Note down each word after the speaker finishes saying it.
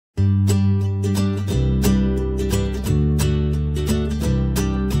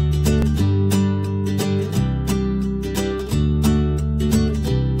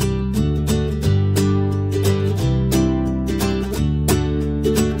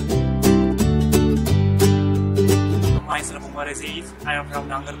our Aziz. I am from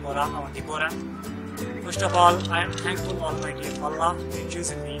Awantipora. First of all, I am thankful Almighty Allah for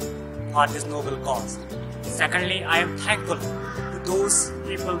choosing me for this noble cause. Secondly, I am thankful to those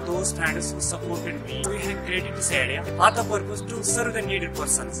people, those friends who supported me. We have created this area for the purpose to serve the needed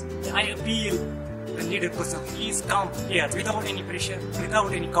persons. I appeal the needed person, please come here without any pressure,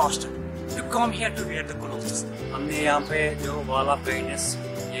 without any cost. To come here to wear the clothes. हमने यहाँ पे जो wall of kindness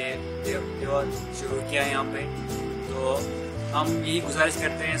ये शुरू किया है यहाँ पे, तो हम यही गुजारिश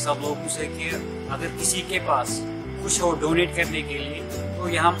करते हैं सब लोगों से कि अगर किसी के पास कुछ हो डोनेट करने के लिए तो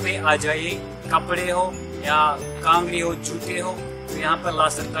यहाँ पे आ जाइए। कपड़े हो या कांगड़ी हो, जूते हो, तो यहाँ पर ला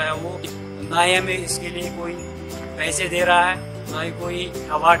सकता है वो। ना ही हमें इसके लिए कोई पैसे दे रहा है, ना ही कोई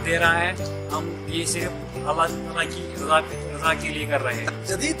अवार्ड दे रहा है। हम ये सिर्फ अल्लाह ताला की रज़ा के लिए कर रहे हैं।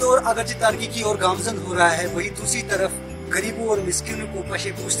 जदीद दौर अगरचे तरक्की की ओर गामजन हो रहा है, वही दूसरी तरफ गरीबों और मिस्किनों को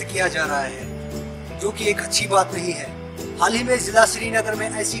पशेपुस्त किया जा रहा है, जो कि एक अच्छी बात नहीं है। हाल ही में जिला श्रीनगर में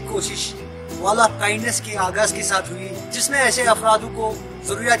ऐसी कोशिश वॉल ऑफ काइंडनेस के आगाज के साथ हुई, जिसमें ऐसे अफरादों को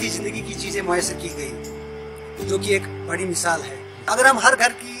जरूरियाती जिंदगी की चीजें मुयसर की गई, जो कि एक बड़ी मिसाल है। अगर हम हर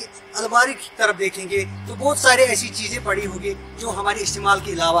घर की अलमारी की तरफ देखेंगे तो बहुत सारे ऐसी चीजें पड़ी होंगी जो हमारे इस्तेमाल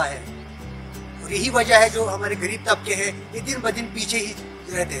के अलावा है, और यही वजह है जो हमारे गरीब तबके हैं ये दिन ब दिन पीछे ही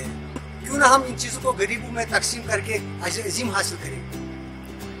रहते हैं। क्यों ना हम इन चीजों को गरीबों में तकसीम करके अजीम हासिल करें।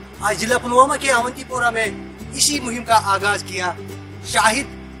 आज जिला पुलवामा के अवंतीपोरा में इसी मुहिम का आगाज किया शाहिद,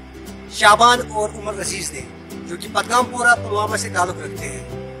 शाबान और उमर अजीज ने, जो कि पदगामपोरा पुलवामा से ताल्लुक रखते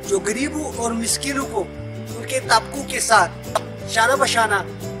हैं, जो गरीबों और मिस्किनों को उनके तबकों के साथ शाना बशाना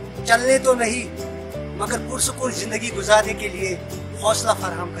चलने तो नहीं मगर पुरसुकून जिंदगी गुजारने के लिए हौसला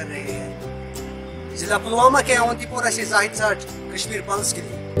फराहम कर रहे हैं। जिला पुलवामा के अवंतीपोरा से जाहिद साठ, कश्मीर पल्स के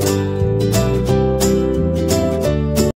लिए।